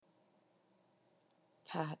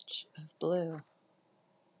patch of blue.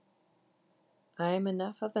 I am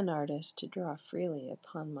enough of an artist to draw freely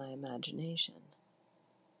upon my imagination.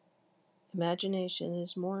 Imagination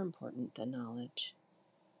is more important than knowledge.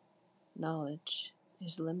 Knowledge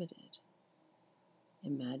is limited.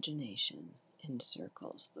 Imagination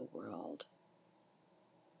encircles the world.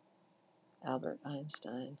 Albert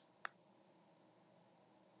Einstein.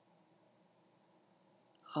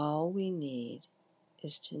 All we need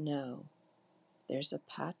is to know there's a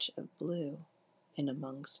patch of blue in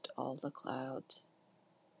amongst all the clouds.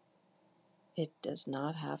 It does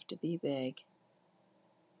not have to be big.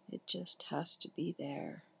 It just has to be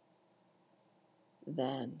there.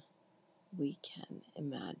 Then we can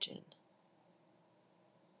imagine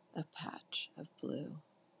a patch of blue.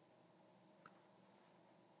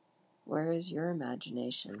 Where is your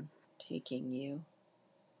imagination taking you?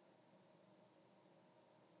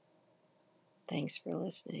 Thanks for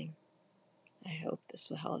listening. I hope this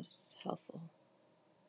was helpful.